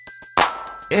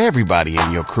Everybody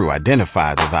in your crew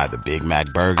identifies as either Big Mac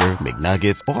Burger,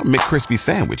 McNuggets, or McCrispy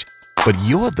Sandwich. But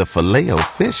you're the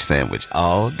Filet-O-Fish Sandwich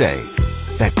all day.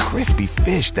 That crispy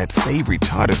fish, that savory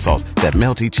tartar sauce, that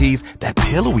melty cheese, that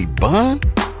pillowy bun.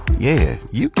 Yeah,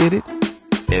 you get it.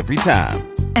 Every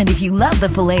time. And if you love the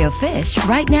Filet-O-Fish,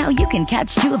 right now you can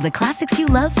catch two of the classics you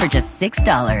love for just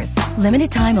 $6.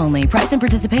 Limited time only. Price and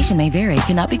participation may vary.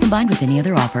 Cannot be combined with any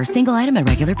other offer. Single item at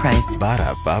regular price.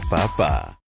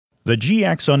 Ba-da-ba-ba-ba. The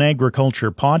GX on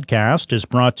Agriculture podcast is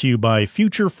brought to you by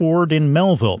Future Ford in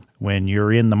Melville. When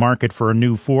you're in the market for a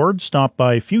new Ford, stop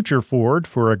by Future Ford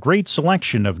for a great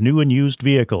selection of new and used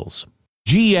vehicles.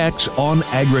 GX on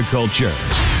Agriculture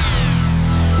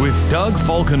with Doug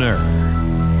Falconer.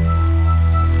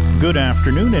 Good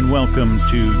afternoon and welcome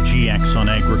to GX on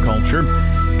Agriculture.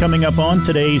 Coming up on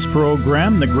today's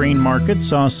program, the grain market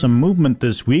saw some movement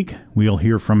this week. We'll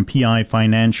hear from PI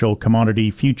Financial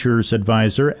Commodity Futures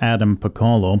Advisor Adam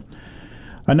Piccolo.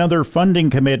 Another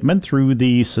funding commitment through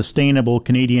the Sustainable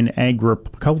Canadian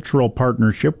Agricultural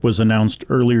Partnership was announced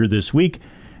earlier this week.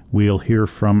 We'll hear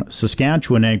from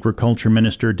Saskatchewan Agriculture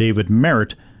Minister David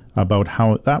Merritt about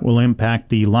how that will impact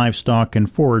the Livestock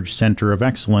and Forage Centre of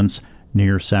Excellence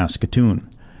near Saskatoon.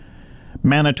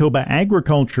 Manitoba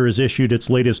Agriculture has issued its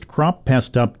latest crop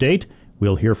pest update.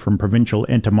 We'll hear from provincial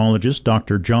entomologist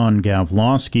Dr. John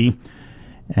Gavlowski.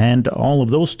 And all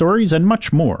of those stories and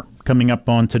much more coming up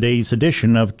on today's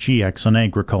edition of GX on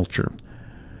Agriculture.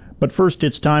 But first,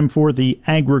 it's time for the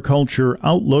Agriculture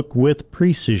Outlook with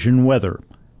Precision Weather.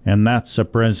 And that's a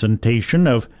presentation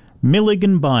of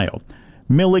Milligan Bio.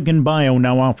 Milligan Bio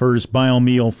now offers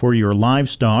biomeal for your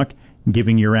livestock,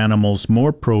 giving your animals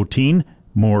more protein,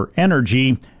 more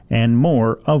energy, and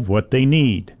more of what they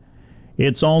need.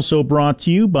 It's also brought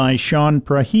to you by Sean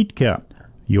Prahitka,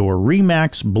 your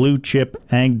RE/MAX Blue Chip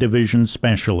Ag Division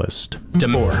Specialist. To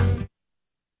more.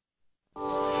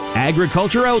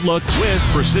 Agriculture Outlook with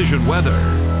Precision Weather.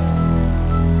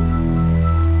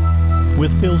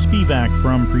 With Phil Spivak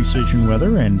from Precision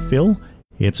Weather. And Phil,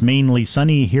 it's mainly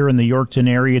sunny here in the Yorkton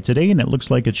area today, and it looks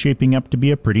like it's shaping up to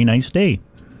be a pretty nice day.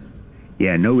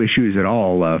 Yeah, no issues at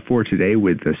all for today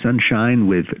with the sunshine,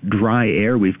 with dry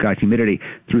air. We've got humidity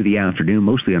through the afternoon,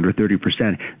 mostly under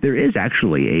 30%. There is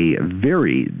actually a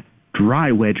very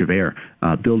dry wedge of air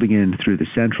building in through the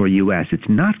central U.S. It's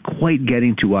not quite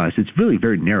getting to us. It's really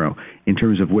very narrow in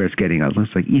terms of where it's getting us. It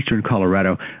looks like eastern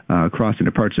Colorado across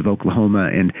into parts of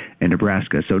Oklahoma and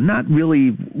Nebraska. So not really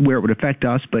where it would affect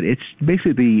us, but it's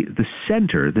basically the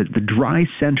center, the dry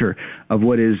center of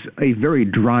what is a very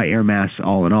dry air mass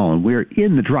all in all. And we're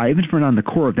in the dry, even if we're not on the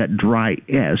core of that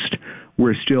dryest,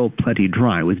 we're still plenty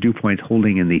dry, with dew points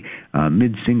holding in the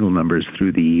mid-single numbers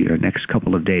through the next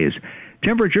couple of days.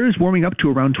 Temperatures warming up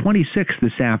to around 26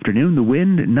 this afternoon. The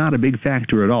wind, not a big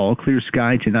factor at all. Clear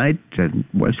sky tonight,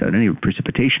 without any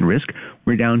precipitation risk.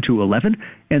 We're down to 11,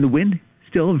 and the wind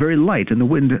still very light. And the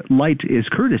wind light is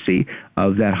courtesy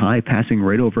of that high passing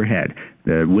right overhead.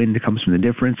 The wind comes from the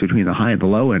difference between the high and the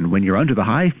low, and when you're under the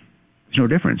high, there's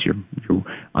no difference. You're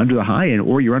under the high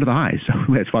or you're under the high.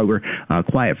 So that's why we're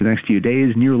quiet for the next few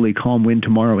days. Nearly calm wind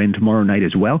tomorrow and tomorrow night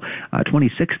as well.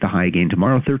 26 the high again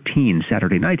tomorrow, 13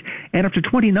 Saturday night, and up to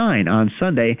 29 on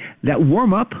Sunday. That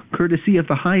warm up courtesy of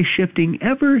the high shifting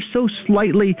ever so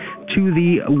slightly to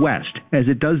the west. As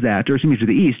it does that, or excuse me, to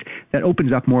the east, that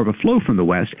opens up more of a flow from the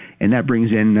west, and that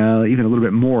brings in even a little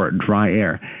bit more dry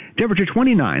air. Temperature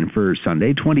 29 for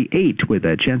Sunday, 28 with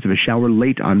a chance of a shower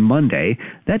late on Monday.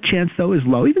 That chance, though, is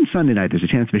low. Even Sunday night, there's a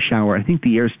chance of a shower. I think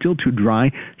the air is still too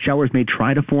dry. Showers may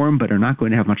try to form, but are not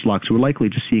going to have much luck, so we're likely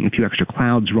just seeing a few extra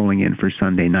clouds rolling in for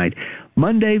Sunday night.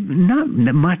 Monday, not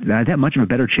that much of a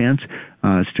better chance.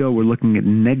 Still, we're looking at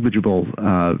negligible.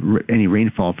 Any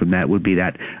rainfall from that would be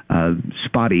that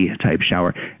spotty type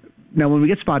shower. Now, when we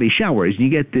get spotty showers, you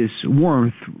get this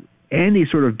warmth, any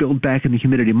sort of build back in the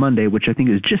humidity Monday, which I think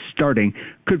is just starting,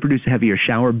 could produce a heavier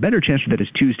shower. Better chance for that is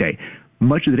Tuesday.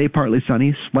 Much of the day partly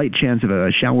sunny, slight chance of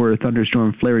a shower or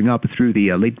thunderstorm flaring up through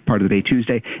the late part of the day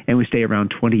Tuesday, and we stay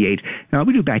around 28. Now,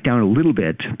 we do back down a little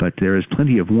bit, but there is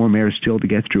plenty of warm air still to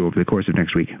get through over the course of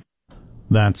next week.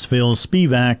 That's Phil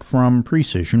Spivak from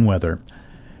Precision Weather.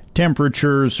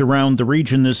 Temperatures around the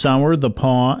region this hour, the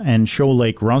Paw and Shoal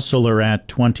Lake Russell are at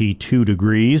 22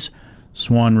 degrees.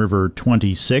 Swan River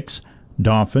 26,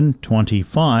 Dauphin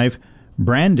 25,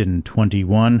 Brandon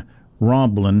 21,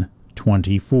 Roblin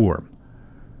 24.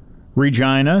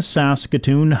 Regina,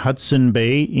 Saskatoon, Hudson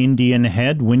Bay, Indian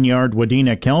Head, Wynyard,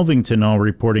 Wadena, Kelvington all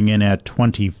reporting in at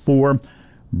 24.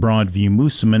 Broadview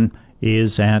Moosomin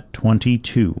is at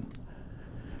 22.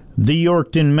 The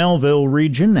Yorkton-Melville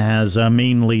region has a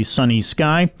mainly sunny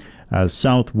sky. A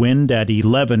south wind at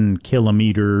 11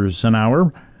 kilometers an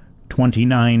hour.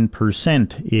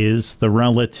 29% is the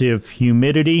relative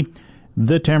humidity.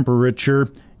 The temperature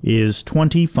is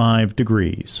 25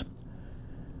 degrees.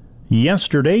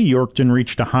 Yesterday, Yorkton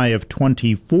reached a high of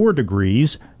 24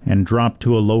 degrees and dropped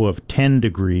to a low of 10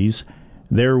 degrees.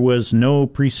 There was no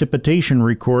precipitation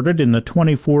recorded in the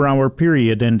 24-hour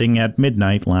period ending at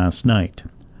midnight last night.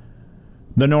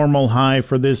 The normal high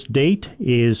for this date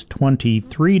is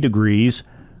 23 degrees.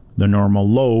 The normal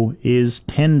low is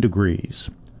 10 degrees.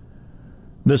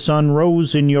 The sun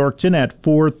rose in Yorkton at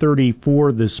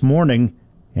 4:34 this morning,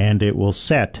 and it will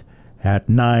set at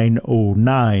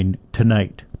 9:09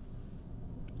 tonight.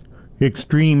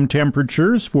 Extreme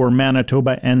temperatures for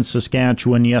Manitoba and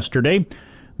Saskatchewan yesterday.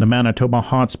 The Manitoba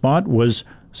hotspot was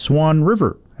Swan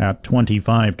River at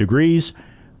 25 degrees.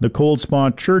 The cold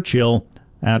spot Churchill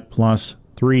at plus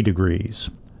 3 degrees.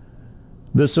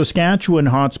 The Saskatchewan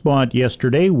hotspot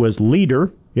yesterday was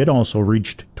Leader. It also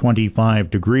reached 25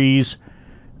 degrees.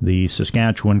 The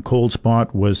Saskatchewan cold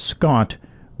spot was Scott,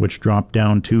 which dropped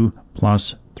down to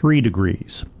plus 3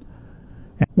 degrees.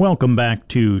 Welcome back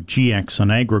to GX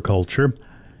on Agriculture.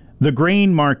 The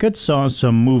grain market saw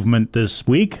some movement this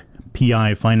week.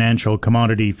 PI Financial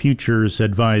Commodity Futures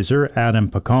Advisor Adam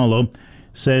Pacallo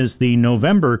says the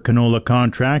November canola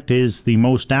contract is the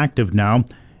most active now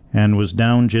and was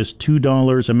down just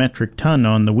 $2 a metric ton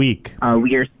on the week.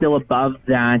 We are still above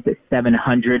that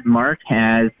 700 mark,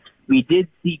 as we did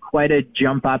see quite a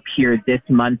jump up here this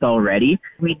month already.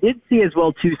 We did see as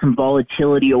well, too, some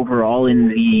volatility overall in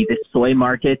the soy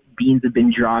market. Beans have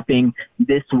been dropping.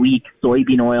 This week,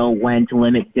 soybean oil went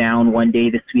limit down one day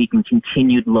this week and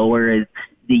continued lower as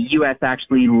the U.S.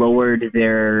 actually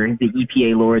the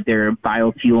EPA lowered their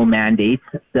biofuel mandates.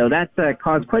 So that's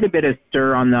caused quite a bit of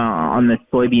stir on the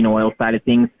soybean oil side of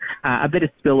things, a bit of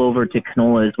spillover to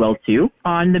canola as well too.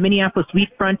 On the Minneapolis wheat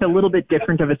front, a little bit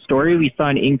different of a story. We saw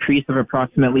an increase of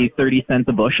approximately 30 cents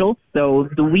a bushel. So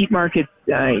the wheat market,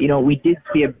 we did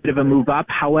see a bit of a move up.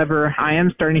 However, I am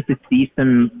starting to see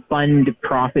some fund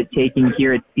profit taking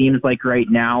here. It seems like right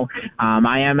now,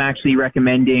 I am actually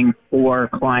recommending for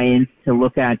clients to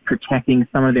look at protecting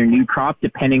some of their new crop,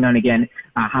 depending on, again,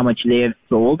 how much they have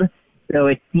sold. So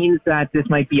it seems that this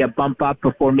might be a bump up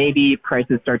before maybe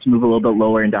prices start to move a little bit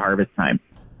lower into harvest time.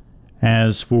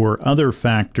 As for other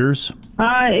factors,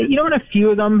 in a few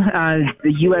of them,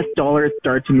 the U.S. dollar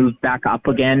starts to move back up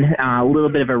again. A little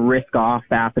bit of a risk-off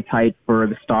appetite for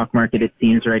the stock market, it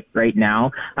seems, right now.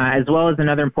 As well as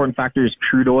another important factor is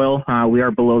crude oil. We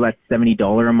are below that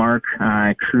 $70 mark.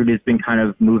 Crude has been kind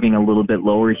of moving a little bit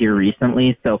lower here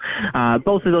recently. So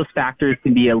both of those factors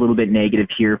can be a little bit negative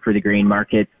here for the grain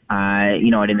market,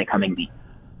 in the coming week.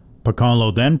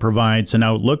 Pacallo then provides an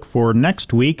outlook for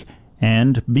next week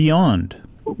and beyond.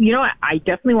 I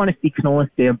definitely want to see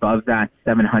canola stay above that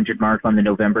 700 mark on the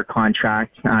November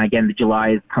contract. Again, the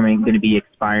July is going to be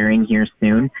expiring here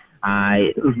soon.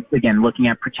 Again, looking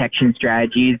at protection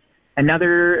strategies.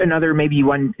 Another maybe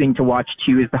one thing to watch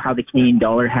too is how the Canadian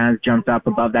dollar has jumped up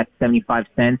above that 75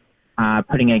 cents.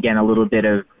 Putting, again, a little bit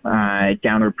of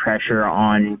downward pressure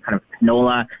on kind of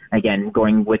canola, again,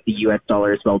 going with the U.S.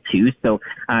 dollar as well, too. So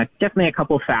definitely a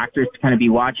couple of factors to kind of be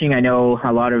watching. I know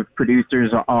a lot of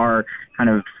producers are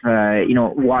kind of,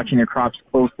 watching their crops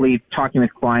closely, talking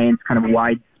with clients, kind of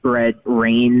widespread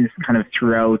rains kind of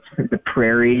throughout the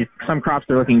prairies. Some crops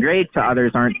are looking great, to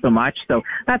others aren't so much. So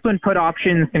that's when put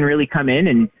options can really come in.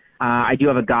 And I do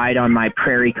have a guide on my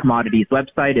Prairie Commodities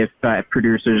website if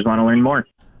producers want to learn more.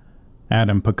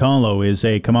 Adam Pacallo is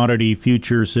a commodity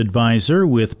futures advisor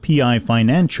with PI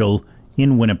Financial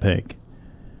in Winnipeg.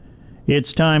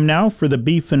 It's time now for the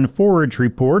Beef and Forage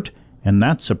Report, and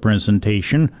that's a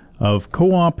presentation of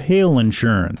Co-op Hail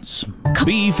Insurance.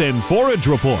 Beef and Forage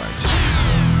Report.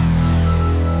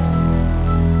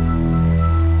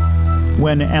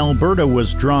 When Alberta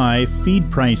was dry, feed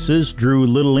prices drew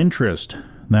little interest.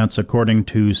 That's according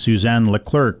to Suzanne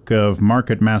Leclerc of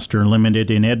MarketMaster Limited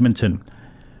in Edmonton.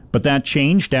 But that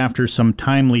changed after some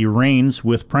timely rains,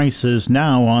 with prices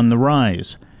now on the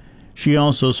rise. She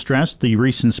also stressed the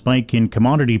recent spike in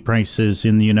commodity prices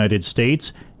in the United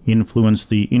States influenced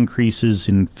the increases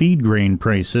in feed grain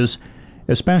prices,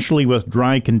 especially with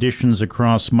dry conditions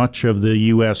across much of the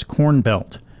U.S. Corn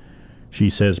Belt. She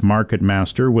says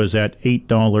MarketMaster was at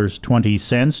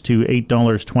 $8.20 to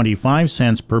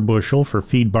 $8.25 per bushel for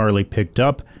feed barley picked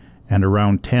up, and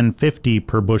around $10.50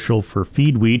 per bushel for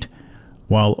feed wheat,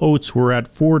 while oats were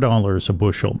at $4 a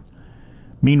bushel.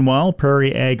 Meanwhile,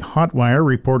 Prairie Ag Hotwire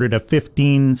reported a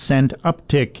 15-cent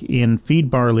uptick in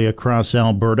feed barley across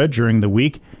Alberta during the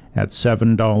week at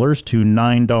 $7 to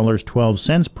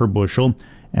 $9.12 per bushel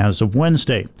as of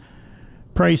Wednesday.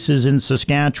 Prices in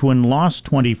Saskatchewan lost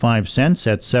 25 cents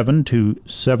at $7 to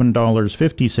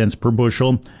 $7.50 per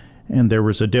bushel, and there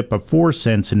was a dip of 4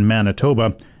 cents in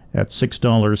Manitoba at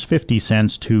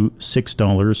 $6.50 to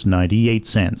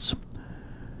 $6.98.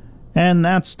 And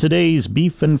that's today's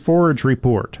Beef and Forage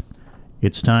Report.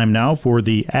 It's time now for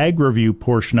the Ag Review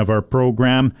portion of our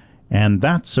program, and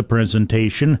that's a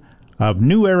presentation of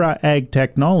New Era Ag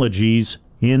Technologies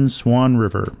in Swan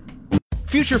River.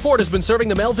 Future Ford has been serving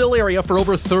the Melville area for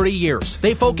over 30 years.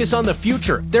 They focus on the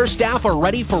future. Their staff are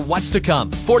ready for what's to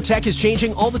come. Ford Tech is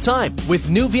changing all the time with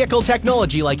new vehicle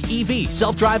technology like EV,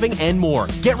 self-driving, and more.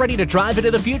 Get ready to drive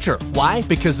into the future. Why?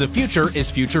 Because the future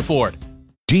is Future Ford.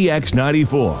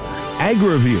 GX94 Ag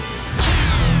Review.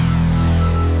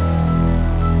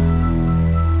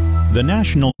 The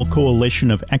National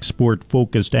Coalition of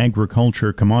Export-Focused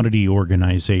Agriculture Commodity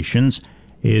Organizations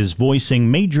is voicing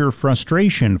major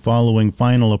frustration following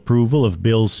final approval of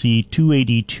Bill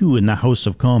C-282 in the House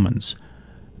of Commons.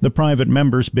 The private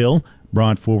member's bill,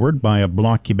 brought forward by a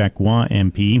Bloc Québécois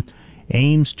MP,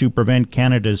 aims to prevent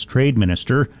Canada's trade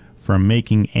minister from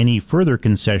making any further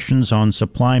concessions on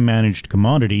supply-managed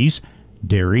commodities,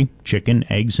 dairy, chicken,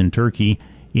 eggs, and turkey,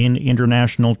 in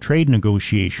international trade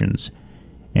negotiations.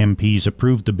 MPs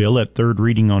approved the bill at third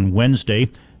reading on Wednesday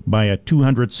by a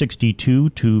 262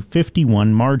 to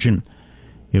 51 margin.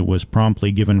 It was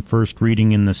promptly given first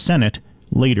reading in the Senate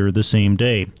later the same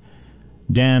day.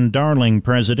 Dan Darling,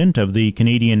 president of the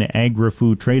Canadian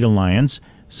Agri-Food Trade Alliance,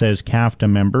 says CAFTA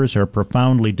members are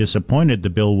profoundly disappointed the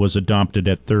bill was adopted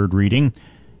at third reading.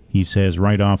 He says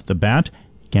right off the bat,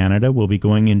 Canada will be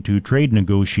going into trade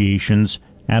negotiations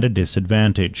at a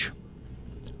disadvantage.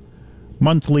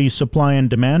 Monthly supply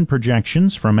and demand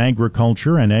projections from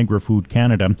Agriculture and Agri-Food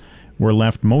Canada were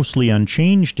left mostly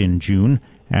unchanged in June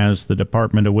as the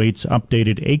department awaits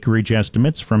updated acreage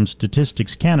estimates from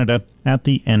Statistics Canada at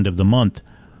the end of the month.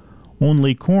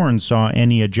 Only corn saw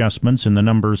any adjustments in the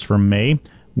numbers from May,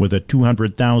 with a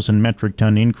 200,000 metric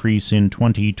ton increase in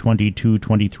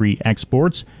 2022-23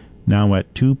 exports, now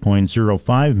at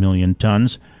 2.05 million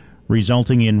tons,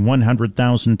 resulting in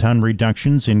 100,000 ton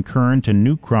reductions in current and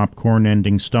new crop corn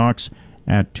ending stocks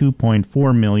at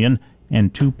 2.4 million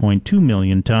and 2.2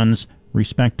 million tons,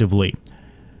 respectively.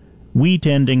 Wheat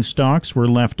ending stocks were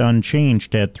left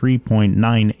unchanged at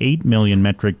 3.98 million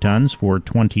metric tons for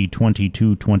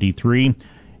 2022-23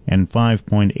 and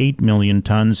 5.8 million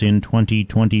tons in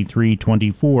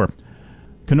 2023-24.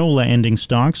 Canola ending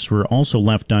stocks were also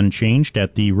left unchanged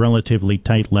at the relatively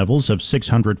tight levels of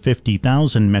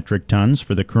 650,000 metric tons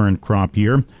for the current crop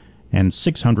year and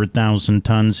 600,000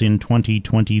 tons in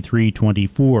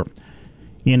 2023-24.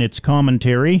 In its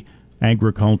commentary,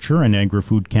 Agriculture and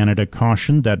Agri-Food Canada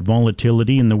cautioned that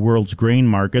volatility in the world's grain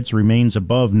markets remains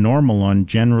above normal on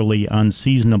generally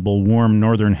unseasonable warm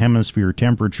northern hemisphere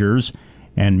temperatures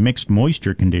and mixed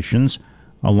moisture conditions,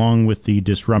 along with the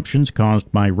disruptions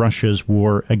caused by Russia's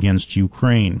war against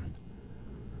Ukraine.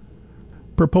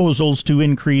 Proposals to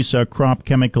increase a crop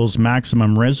chemicals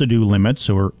maximum residue limits,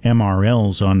 or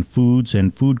MRLs, on foods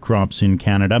and food crops in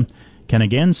Canada can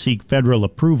again seek federal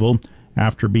approval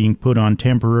after being put on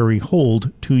temporary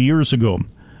hold 2 years ago.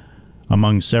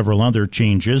 Among several other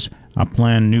changes, a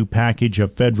planned new package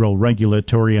of federal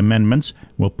regulatory amendments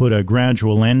will put a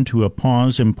gradual end to a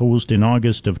pause imposed in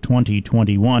August of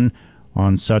 2021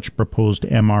 on such proposed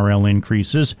MRL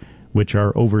increases, which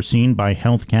are overseen by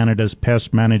Health Canada's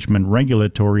Pest Management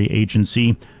Regulatory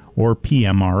Agency, or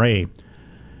PMRA.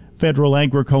 Federal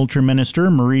Agriculture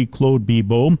Minister Marie-Claude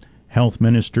Bibeau, Health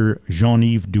Minister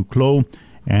Jean-Yves Duclos,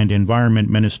 and Environment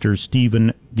Minister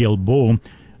Stephen Guilbeault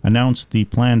announced the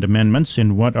planned amendments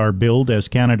in what are billed as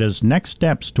Canada's next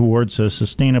steps towards a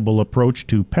sustainable approach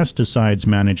to pesticides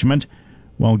management,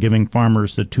 while giving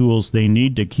farmers the tools they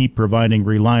need to keep providing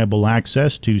reliable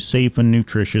access to safe and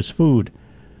nutritious food.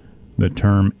 The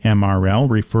term MRL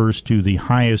refers to the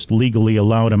highest legally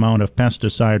allowed amount of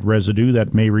pesticide residue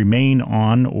that may remain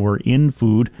on or in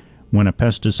food when a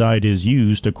pesticide is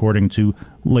used according to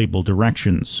label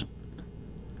directions.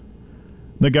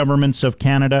 The governments of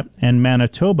Canada and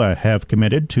Manitoba have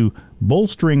committed to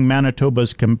bolstering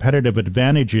Manitoba's competitive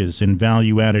advantages in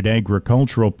value-added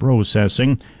agricultural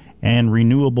processing and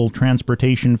renewable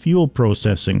transportation fuel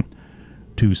processing.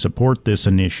 To support this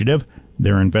initiative,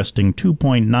 they're investing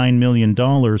 $2.9 million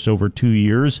over 2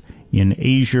 years in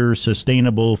Asia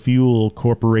Sustainable Fuel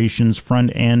Corporation's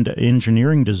front-end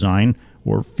engineering design,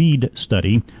 or FEED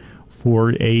study,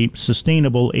 for a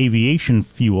sustainable aviation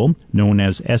fuel known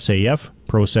as SAF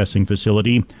processing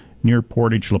facility near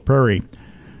Portage La Prairie.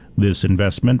 This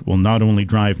investment will not only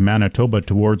drive Manitoba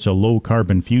towards a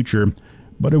low-carbon future,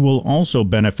 but it will also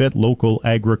benefit local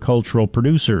agricultural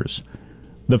producers.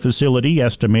 The facility,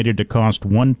 estimated to cost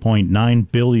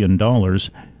 $1.9 billion,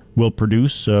 will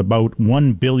produce about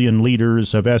 1 billion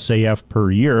litres of SAF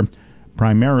per year,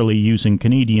 primarily using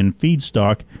Canadian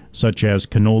feedstock such as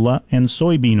canola and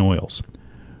soybean oils.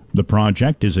 The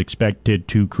project is expected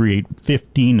to create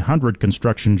 1,500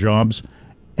 construction jobs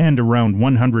and around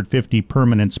 150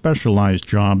 permanent specialized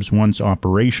jobs once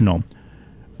operational.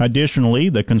 Additionally,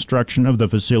 the construction of the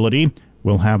facility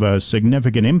will have a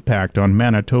significant impact on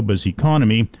Manitoba's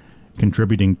economy,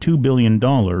 contributing $2 billion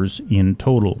in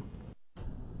total.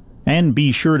 And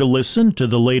be sure to listen to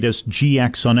the latest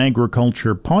GX on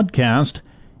Agriculture podcast.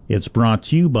 It's brought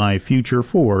to you by Future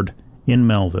Ford in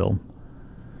Melville.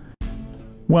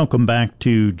 Welcome back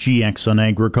to GX on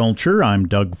Agriculture. I'm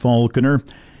Doug Falconer.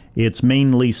 It's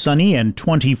mainly sunny and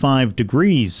 25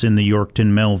 degrees in the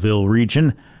Yorkton-Melville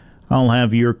region. I'll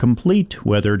have your complete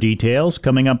weather details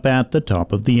coming up at the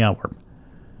top of the hour.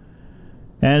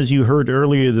 As you heard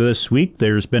earlier this week,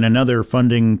 there's been another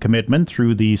funding commitment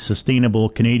through the Sustainable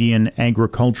Canadian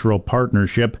Agricultural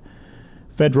Partnership.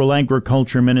 Federal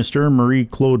Agriculture Minister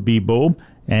Marie-Claude Bibeau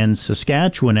and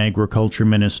Saskatchewan Agriculture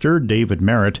Minister David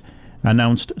Marit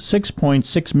announced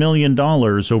 $6.6 million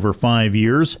over 5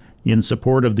 years in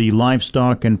support of the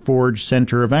Livestock and Forage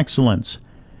Centre of Excellence.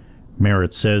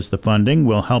 Marit says the funding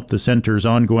will help the centre's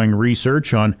ongoing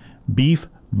research on beef,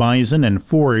 bison, and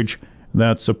forage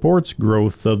that supports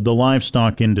growth of the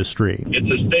livestock industry. It's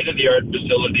a state-of-the-art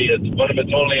facility. It's one of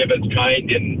its only of its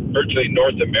kind in virtually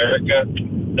North America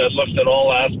that looks at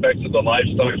all aspects of the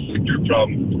livestock sector,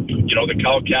 from the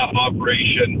cow-calf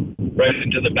operation right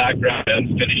into the background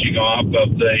and finishing off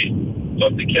of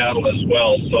the cattle as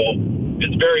well. So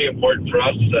it's very important for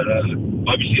us.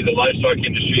 Obviously, the livestock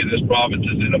industry in this province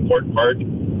is an important part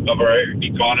of our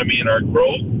economy and our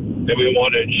growth, and we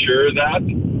want to ensure that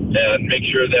and make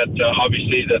sure that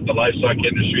obviously that the livestock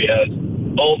industry has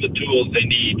all the tools they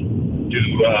need to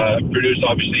produce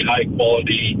obviously high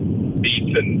quality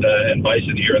beef and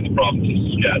bison here in the province of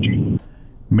Saskatchewan.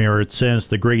 Merritt says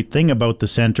the great thing about the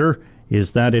centre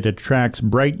is that it attracts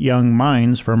bright young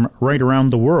minds from right around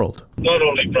the world. Not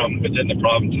only from within the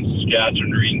province of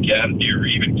Saskatchewan or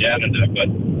even Canada, but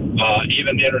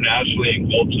even internationally and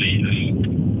globally.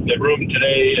 The room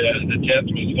today, the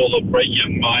tent, was full of bright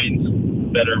young minds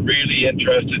that are really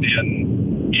interested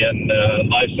in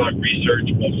livestock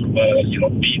research, both from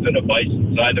beef and a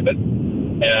bison side of it.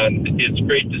 And it's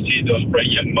great to see those bright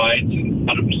young minds, and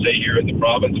none of them stay here in the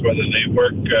province, whether they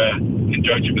work in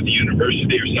conjunction with the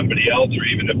university or somebody else, or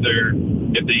even if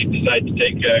they decide to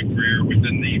take a career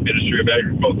within the Ministry of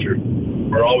Agriculture.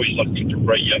 We're always looking for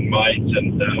bright young minds,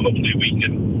 and hopefully we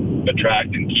can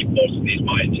attract and keep most of these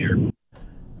minds here.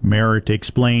 Merritt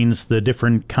explains the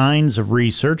different kinds of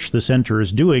research the centre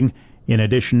is doing in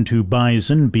addition to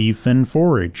bison, beef, and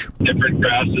forage. Different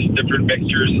grasses, different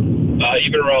mixtures,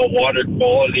 even around water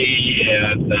quality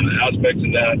and aspects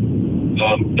of that.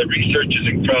 The research is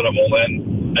incredible,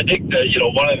 and I think that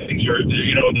one of the things we're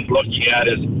looking at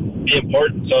is the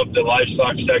importance of the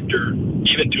livestock sector,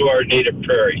 even to our native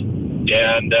prairie,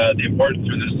 and the importance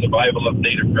for the survival of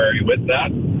native prairie with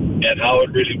that, and how it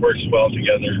really works well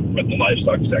together with the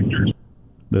livestock sector.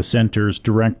 The centre's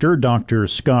director, Dr.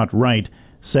 Scott Wright,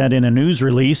 said in a news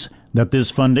release that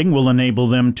this funding will enable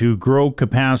them to grow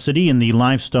capacity in the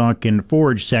livestock and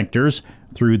forage sectors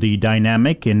through the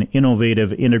dynamic and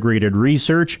innovative integrated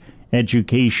research,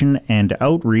 education, and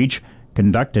outreach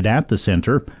conducted at the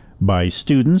centre by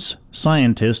students,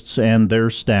 scientists, and their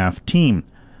staff team.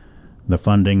 The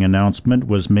funding announcement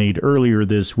was made earlier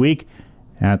this week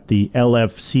at the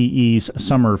LFCE's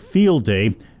Summer Field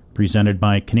Day, presented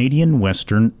by Canadian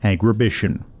Western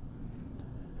Agribition.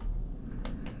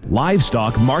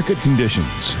 Livestock market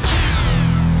conditions.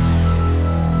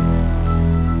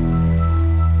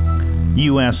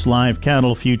 U.S. live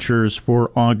cattle futures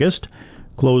for August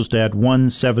closed at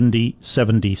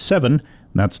 170.77.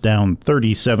 That's down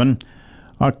 37.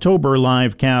 October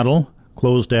live cattle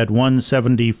closed at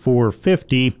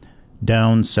 174.50,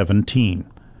 down 17.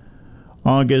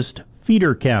 August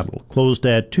feeder cattle closed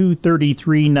at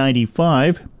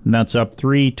 233.95. That's up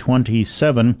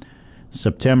 3.27.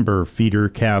 September feeder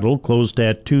cattle closed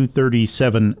at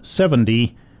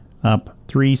 237.70, up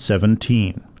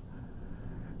 3.17.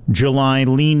 July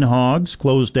lean hogs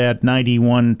closed at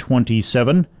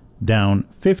 91.27, down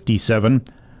 57.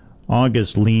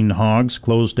 August lean hogs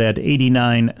closed at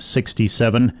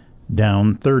 89.67,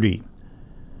 down 30.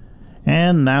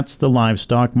 And that's the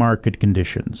livestock market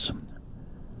conditions.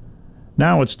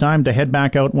 Now it's time to head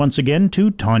back out once again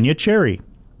to Tanya Cherry.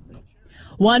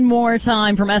 One more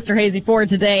time from Esther Hazy Ford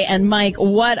today. And Mike,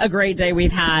 what a great day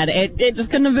we've had. It just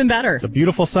couldn't have been better. It's a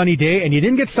beautiful sunny day, and you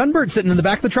didn't get sunburned sitting in the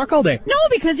back of the truck all day. No,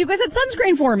 because you guys had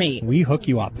sunscreen for me. We hook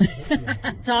you up.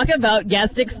 Talk about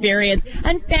guest experience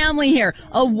and family here.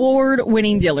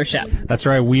 Award-winning dealership. That's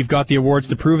right. We've got the awards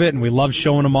to prove it, and we love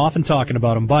showing them off and talking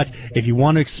about them. But if you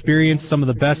want to experience some of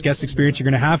the best guest experience you're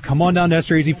going to have, come on down to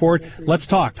Esther Hazy Ford. Let's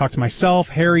talk. Talk to myself,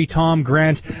 Harry, Tom,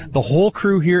 Grant. The whole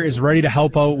crew here is ready to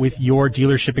help out with your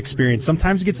dealership experience.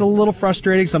 Sometimes it gets a little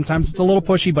frustrating, sometimes it's a little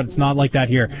pushy, but it's not like that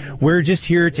here. We're just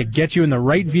here to get you in the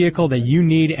right vehicle that you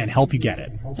need and help you get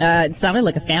it. It sounded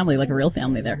like a family, like a real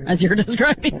family there, as you're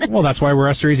describing it. Well, that's why we're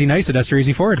Esther Hazy Nice at Esther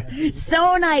Hazy Ford.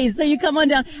 So nice. So you come on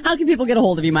down. How can people get a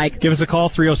hold of you, Mike? Give us a call,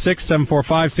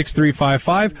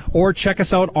 306-745-6355, or check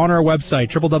us out on our website,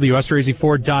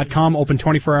 www.estherhazyford.com. Open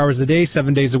 24 hours a day,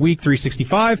 7 days a week,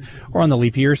 365, or on the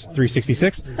leap years,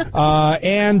 366.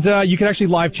 And you can actually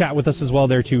live chat with us as well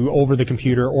there, too, over the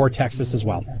computer, or text us as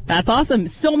well. That's awesome.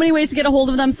 So many ways to get a hold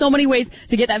of them, so many ways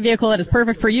to get that vehicle that is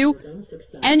perfect for you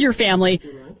and your family.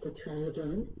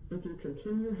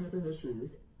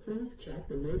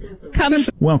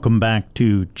 Welcome back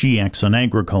to GX on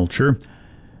Agriculture.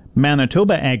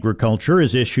 Manitoba Agriculture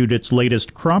has issued its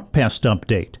latest crop pest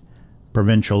update.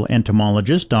 Provincial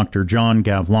entomologist Dr. John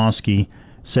Gavlosky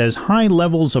says high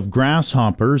levels of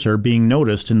grasshoppers are being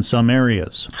noticed in some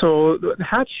areas. So the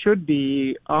hatch should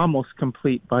be almost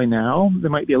complete by now.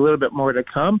 There might be a little bit more to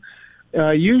come.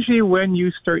 Usually when you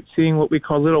start seeing what we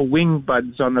call little wing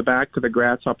buds on the back of the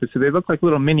grasshopper, so they look like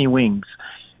little mini wings.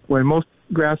 When most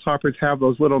grasshoppers have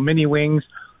those little mini wings,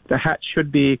 the hatch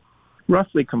should be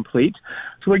roughly complete.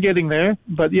 So we're getting there.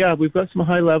 But yeah, we've got some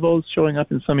high levels showing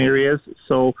up in some areas.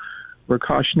 So we're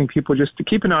cautioning people just to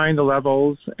keep an eye on the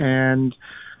levels, and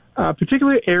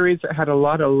particularly areas that had a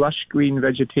lot of lush green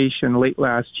vegetation late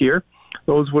last year.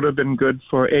 Those would have been good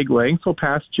for egg laying, so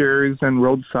pastures and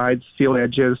roadsides, field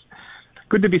edges.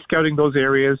 Good to be scouting those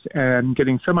areas and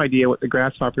getting some idea what the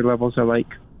grasshopper levels are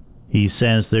like. He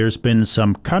says there's been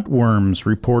some cutworms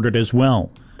reported as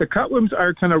well. The cutworms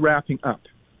are kind of wrapping up,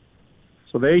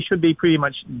 so they should be pretty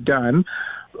much done.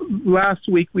 Last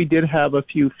week we did have a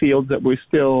few fields that were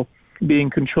still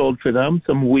being controlled for them,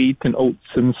 some wheat and oats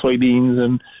and soybeans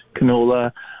and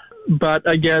canola. But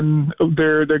again,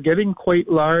 they're getting quite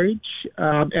large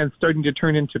and starting to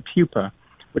turn into pupa,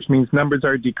 which means numbers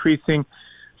are decreasing.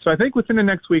 So I think within the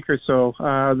next week or so,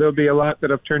 there'll be a lot that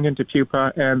have turned into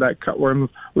pupa, and that cutworm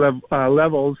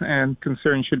levels and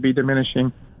concern should be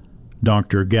diminishing.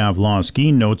 Dr.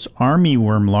 Gavlosky notes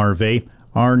armyworm larvae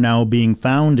are now being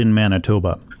found in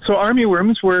Manitoba. So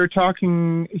armyworms, we're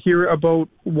talking here about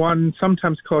one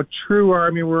sometimes called true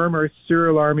armyworm or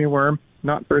cereal armyworm,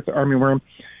 not earth armyworm.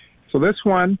 So this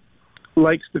one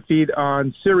likes to feed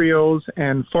on cereals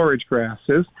and forage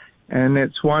grasses, and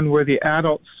it's one where the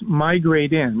adults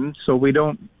migrate in, so we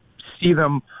don't see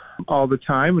them all the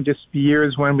time, just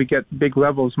years when we get big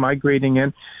levels migrating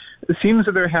in. It seems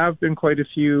that there have been quite a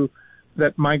few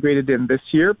that migrated in this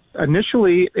year.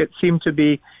 Initially, it seemed to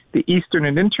be the eastern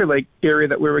and interlake area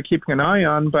that we were keeping an eye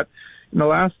on, but in the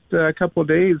last couple of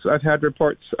days, I've had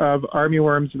reports of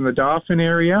armyworms in the Dauphin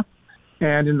area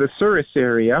and in the Souris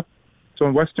area, so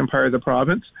in western part of the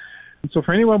province. So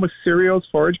for anyone with cereals,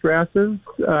 forage grasses,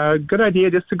 good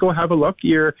idea just to go have a look.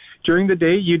 During the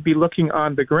day, you'd be looking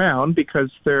on the ground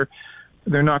because they're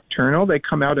nocturnal. They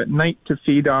come out at night to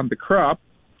feed on the crop.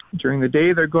 During the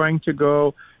day, they're going to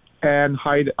go and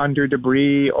hide under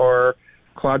debris or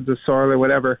clods of soil or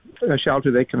whatever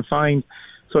shelter they can find.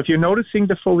 So if you're noticing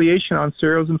defoliation on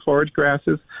cereals and forage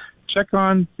grasses, check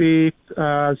on the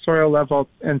soil level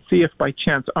and see if by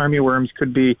chance armyworms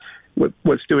could be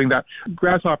what's doing that.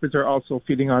 Grasshoppers are also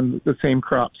feeding on the same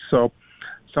crops, so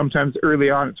sometimes early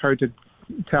on it's hard to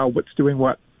tell what's doing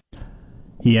what.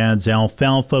 He adds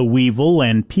alfalfa weevil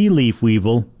and pea leaf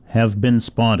weevil have been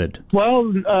spotted.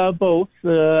 Well, both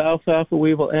alfalfa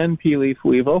weevil and pea leaf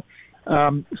weevil.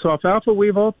 So alfalfa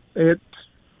weevil, its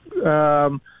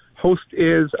host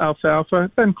is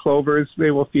alfalfa, then clovers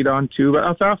they will feed on too, but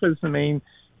alfalfa is the main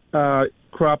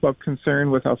crop of concern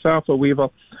with alfalfa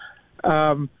weevil.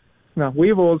 Now,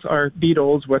 weevils are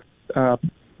beetles with a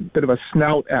bit of a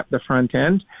snout at the front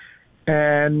end,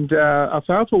 and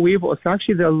alfalfa weevil is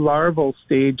actually the larval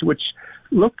stage, which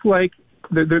look like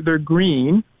they're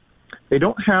green. They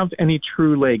don't have any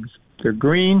true legs. They're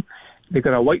green. They've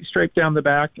got a white stripe down the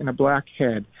back and a black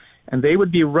head. And they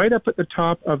would be right up at the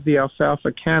top of the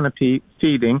alfalfa canopy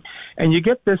feeding. And you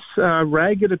get this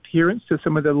ragged appearance to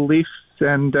some of the leaves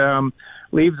and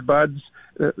leaves, buds,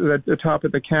 at the top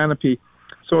of the canopy.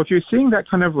 So if you're seeing that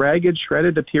kind of ragged,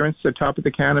 shredded appearance at the top of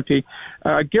the canopy,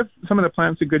 give some of the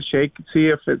plants a good shake. See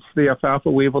if it's the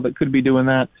alfalfa weevil that could be doing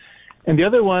that. And the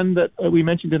other one that we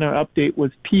mentioned in our update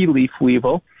was pea leaf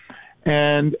weevil.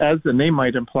 And as the name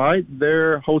might imply,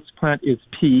 their host plant is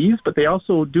peas, but they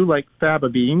also do like faba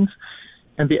beans.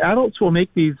 And the adults will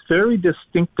make these very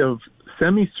distinctive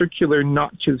semicircular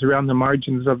notches around the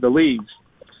margins of the leaves.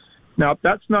 Now,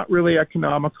 that's not really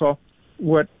economical.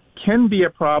 What can be a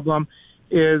problem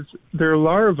is their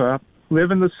larvae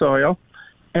live in the soil,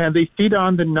 and they feed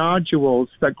on the nodules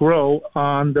that grow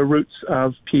on the roots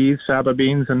of peas, faba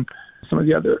beans, and some of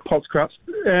the other pulse crops.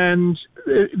 And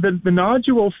the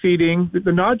nodule feeding,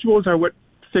 the nodules are what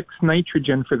fix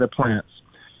nitrogen for the plants.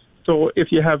 So if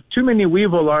you have too many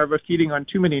weevil larvae feeding on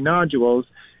too many nodules,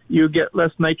 you get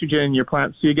less nitrogen in your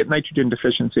plants, so you get nitrogen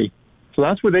deficiency. So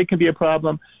that's where they can be a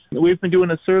problem. We've been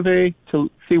doing a survey to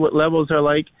see what levels are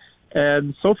like,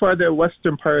 and so far the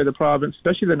western part of the province,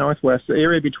 especially the northwest, the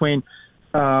area between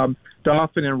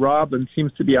Dauphin and Roblin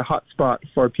seems to be a hot spot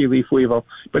for pea leaf weevil.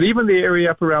 But even the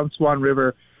area up around Swan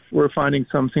River, we're finding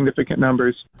some significant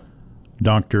numbers.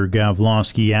 Dr.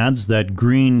 Gawlowski adds that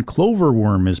green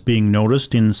cloverworm is being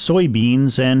noticed in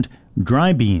soybeans and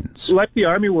dry beans. Like the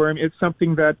armyworm, it's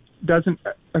something that doesn't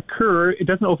occur, it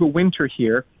doesn't overwinter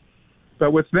here,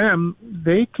 but with them,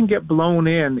 they can get blown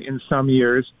in some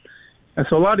years. And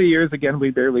so a lot of years, again,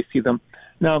 we barely see them.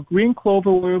 Now, green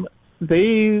cloverworm,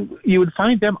 you would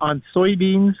find them on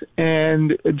soybeans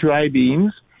and dry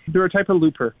beans. They're a type of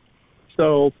looper.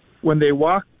 So when they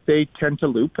walk, they tend to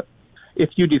loop. If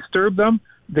you disturb them,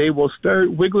 they will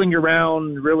start wiggling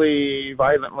around really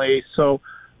violently. So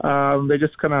they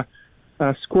just kind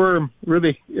of squirm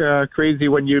really crazy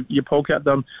when you poke at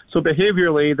them. So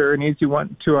behaviorally, they're an easy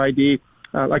one to ID.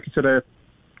 Like I said, a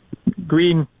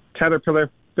green caterpillar,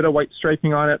 bit of white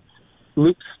striping on it,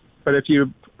 loops. But if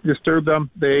you disturb them,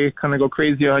 they kind of go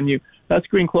crazy on you. That's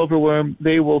green cloverworm.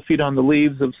 They will feed on the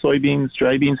leaves of soybeans,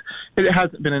 dry beans. It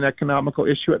hasn't been an economical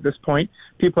issue at this point.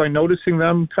 People are noticing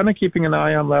them, kind of keeping an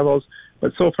eye on levels,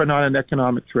 but so far not an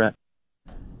economic threat.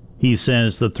 He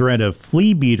says the threat of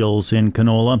flea beetles in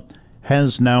canola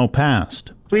has now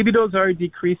passed. Flea beetles are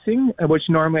decreasing, which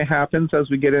normally happens as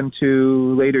we get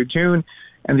into later June.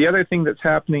 And the other thing that's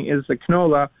happening is the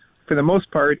canola, for the most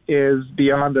part, is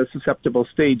beyond the susceptible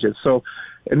stages. So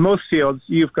in most fields,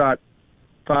 you've got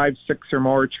 5, 6 or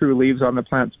more true leaves on the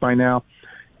plants by now.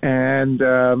 And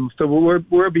so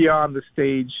we're beyond the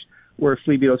stage where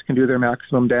flea beetles can do their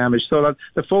maximum damage. So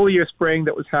the foliar spraying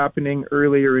that was happening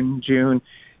earlier in June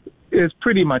is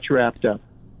pretty much wrapped up.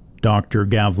 Dr.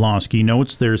 Gawlowski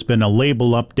notes there's been a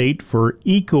label update for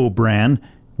EcoBran,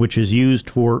 which is used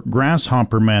for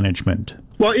grasshopper management.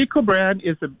 Well, EcoBran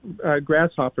is a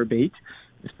grasshopper bait.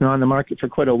 It's been on the market for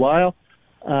quite a while.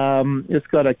 It's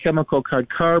got a chemical called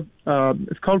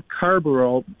it's called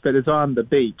carbaryl that is on the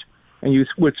bait, and you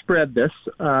would spread this.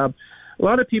 A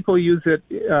lot of people use it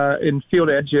in field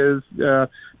edges.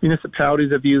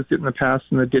 Municipalities have used it in the past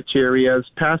in the ditch areas,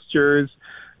 pastures,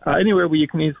 anywhere where you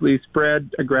can easily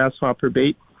spread a grasshopper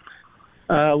bait.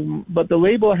 But the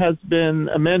label has been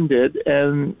amended,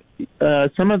 and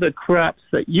some of the crops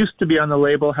that used to be on the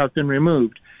label have been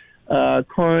removed.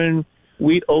 Corn,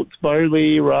 wheat, oats,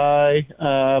 barley, rye,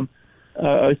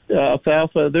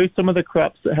 alfalfa. There's some of the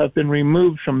crops that have been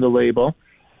removed from the label.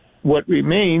 What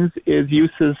remains is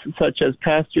uses such as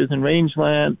pastures and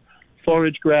rangeland,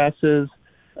 forage grasses,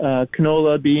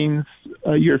 canola, beans,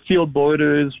 your field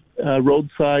borders,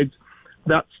 roadsides.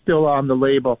 That's still on the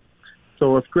label.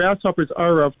 So if grasshoppers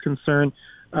are of concern,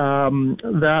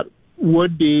 that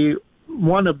would be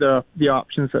one of the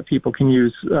options that people can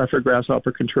use for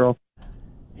grasshopper control.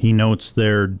 He notes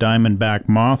their diamondback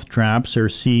moth traps are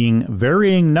seeing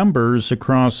varying numbers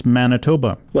across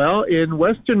Manitoba. Well, in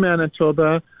western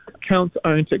Manitoba, counts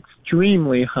aren't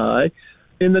extremely high.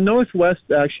 In the northwest,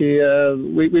 actually,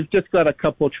 we've just got a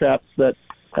couple traps that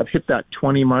have hit that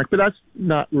 20 mark, but that's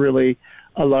not really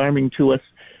alarming to us.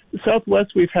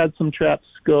 Southwest, we've had some traps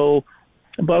go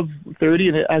above 30,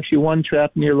 and actually one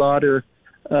trap near Lauder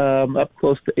up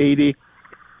close to 80.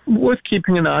 Worth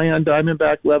keeping an eye on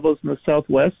diamondback levels in the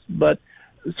southwest, but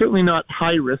certainly not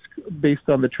high risk based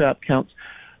on the trap counts.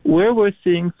 Where we're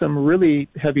seeing some really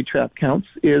heavy trap counts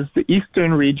is the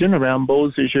eastern region around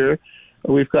Beausejour.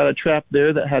 We've got a trap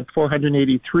there that had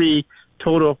 483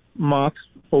 total moths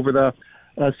over the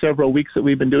several weeks that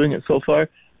we've been doing it so far.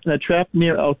 And a trap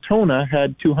near Altona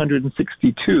had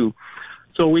 262.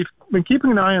 So we've been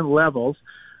keeping an eye on levels.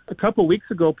 A couple weeks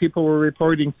ago, people were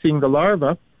reporting seeing the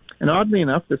larva. And oddly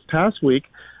enough, this past week,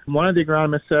 one of the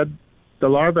agronomists said the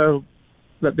larvae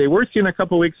that they were seeing a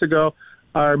couple weeks ago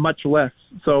are much less.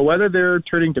 So whether they're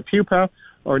turning to pupa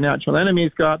or natural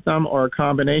enemies got them or a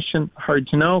combination, hard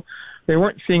to know. They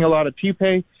weren't seeing a lot of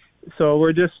pupae. So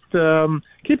we're just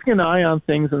keeping an eye on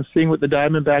things and seeing what the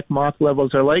diamondback moth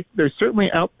levels are like. They're certainly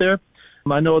out there.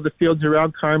 I know the fields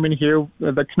around Carmen here,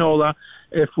 the canola,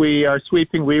 if we are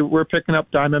sweeping, we're picking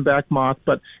up diamondback moth,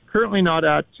 but currently not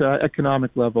at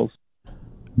economic levels.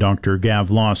 Dr.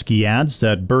 Gavlosky adds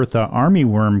that Bertha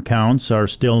armyworm counts are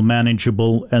still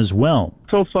manageable as well.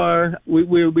 So far,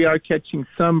 we are catching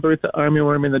some Bertha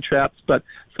armyworm in the traps, but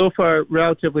so far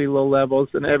relatively low levels,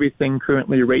 and everything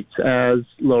currently rates as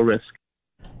low risk.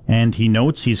 And he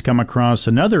notes he's come across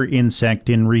another insect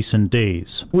in recent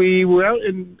days. We were out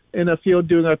in a field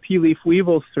doing a pea leaf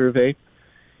weevil survey,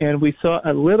 and we saw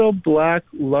a little black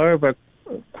larva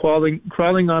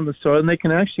crawling on the soil, and they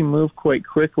can actually move quite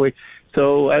quickly.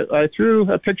 So I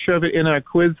threw a picture of it in our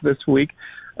quiz this week.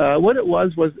 What it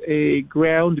was a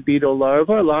ground beetle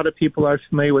larva. A lot of people are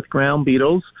familiar with ground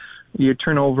beetles. You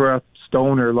turn over a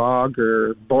stone or log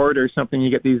or board or something, you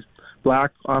get these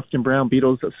black, often brown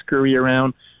beetles that scurry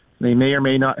around. They may or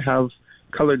may not have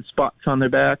colored spots on their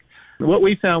back. What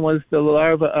we found was the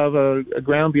larva of a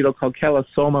ground beetle called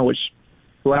Calisoma, which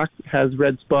black has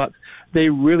red spots. They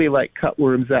really like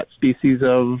cutworms, that species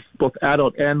of both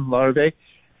adult and larvae.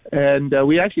 And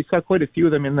we actually saw quite a few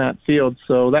of them in that field,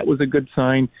 so that was a good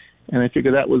sign, and I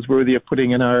figured that was worthy of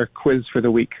putting in our quiz for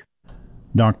the week.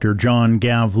 Dr. John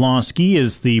Gavlosky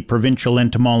is the provincial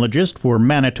entomologist for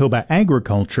Manitoba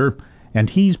Agriculture, and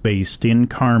he's based in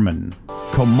Carmen.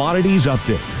 Commodities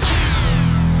Update.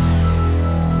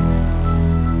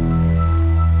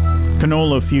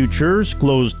 Canola futures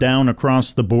closed down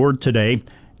across the board today.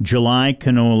 July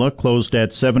canola closed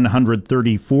at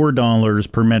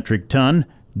 $734 per metric ton,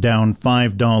 down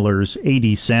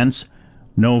 $5.80.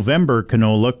 November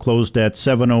canola closed at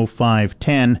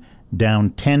 $705.10, down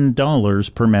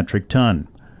 $10 per metric ton.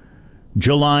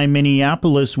 July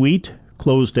Minneapolis wheat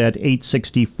closed at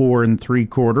 $864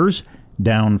 3/4,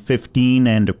 down 15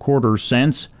 1/4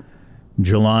 cents.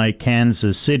 July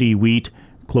Kansas City wheat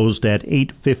closed at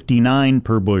 $8.59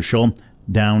 per bushel,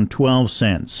 down 12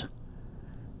 cents.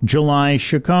 July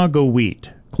Chicago wheat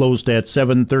closed at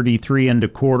 $7.33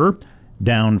 1/4,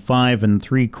 down 5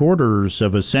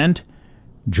 3/4 cents.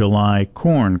 July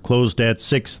corn closed at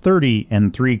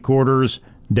 $6.30 3/4,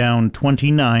 down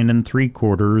 29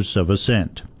 3/4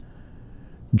 cents.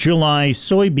 July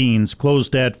soybeans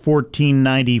closed at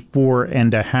 $14.94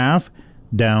 1/2,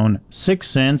 down 6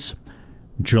 cents.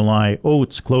 July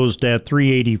oats closed at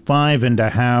 $3.85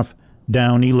 1/2,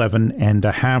 down 11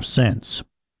 1/2 cents.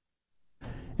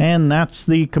 And that's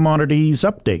the Commodities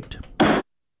Update.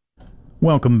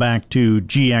 Welcome back to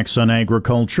GX on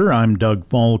Agriculture. I'm Doug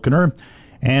Falconer.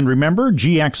 And remember,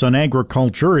 GX on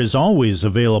Agriculture is always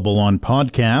available on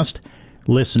podcast.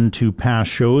 Listen to past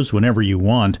shows whenever you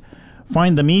want.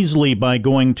 Find them easily by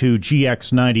going to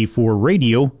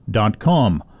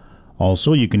gx94radio.com.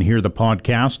 Also, you can hear the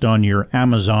podcast on your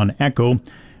Amazon Echo.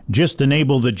 Just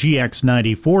enable the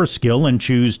GX94 skill and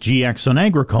choose GX on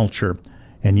Agriculture.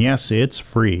 And yes, it's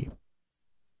free.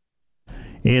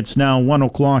 It's now 1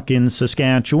 o'clock in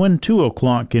Saskatchewan, 2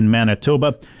 o'clock in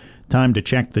Manitoba. Time to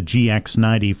check the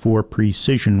GX94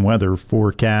 precision weather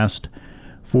forecast.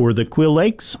 For the Quill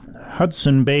Lakes,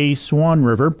 Hudson Bay, Swan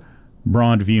River,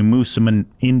 Broadview, Moosomin,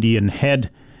 Indian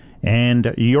Head, and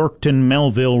Yorkton,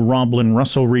 Melville, Roblin,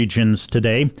 Russell regions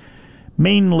today.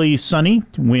 Mainly sunny,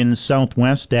 winds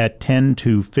southwest at 10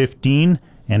 to 15,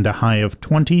 and a high of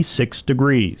 26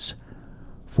 degrees.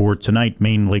 For tonight,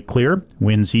 mainly clear,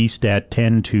 winds east at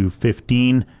 10 to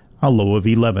 15, a low of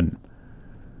 11.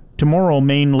 Tomorrow,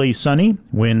 mainly sunny,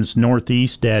 winds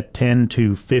northeast at 10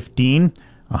 to 15,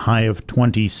 a high of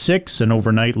 26, an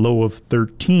overnight low of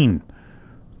 13.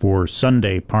 For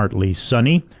Sunday, partly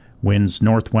sunny, winds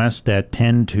northwest at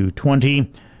 10 to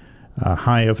 20, a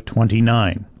high of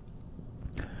 29.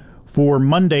 For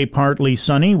Monday, partly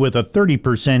sunny with a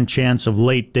 30% chance of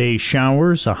late-day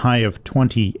showers, a high of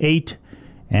 28.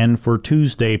 And for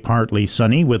Tuesday, partly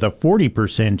sunny with a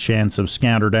 40% chance of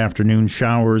scattered afternoon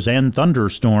showers and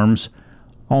thunderstorms,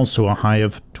 also a high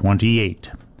of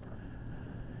 28.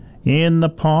 In the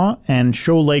Paw and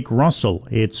Shoal Lake Russell,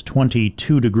 it's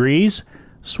 22 degrees.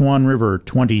 Swan River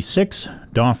 26,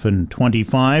 Dauphin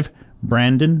 25,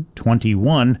 Brandon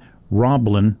 21,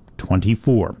 Roblin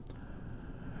 24.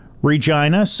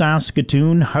 Regina,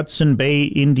 Saskatoon, Hudson Bay,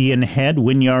 Indian Head,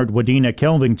 Wynyard, Wadena,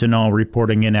 Kelvington all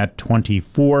reporting in at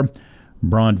 24.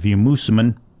 Broadview,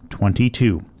 Moosomin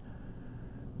 22.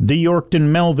 The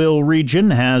Yorkton-Melville region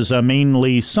has a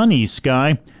mainly sunny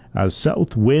sky, a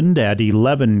south wind at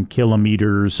 11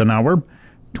 kilometers an hour.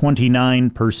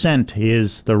 29%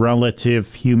 is the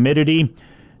relative humidity.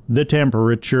 The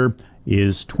temperature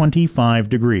is 25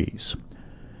 degrees.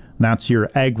 That's your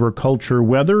agriculture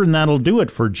weather, and that'll do it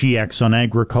for GX on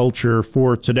Agriculture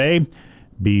for today.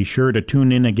 Be sure to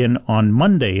tune in again on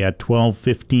Monday at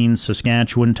 12:15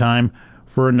 Saskatchewan time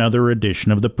for another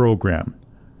edition of the program.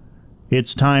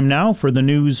 It's time now for the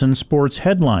news and sports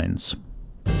headlines.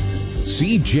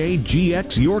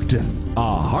 CJGX Yorkton,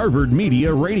 a Harvard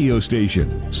Media radio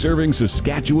station serving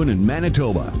Saskatchewan and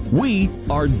Manitoba. We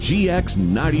are GX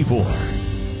 94.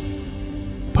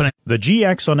 The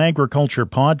GX on Agriculture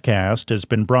podcast has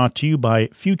been brought to you by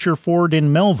Future Ford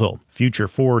in Melville. Future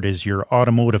Ford is your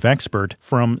automotive expert.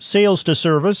 From sales to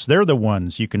service, they're the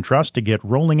ones you can trust to get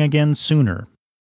rolling again sooner.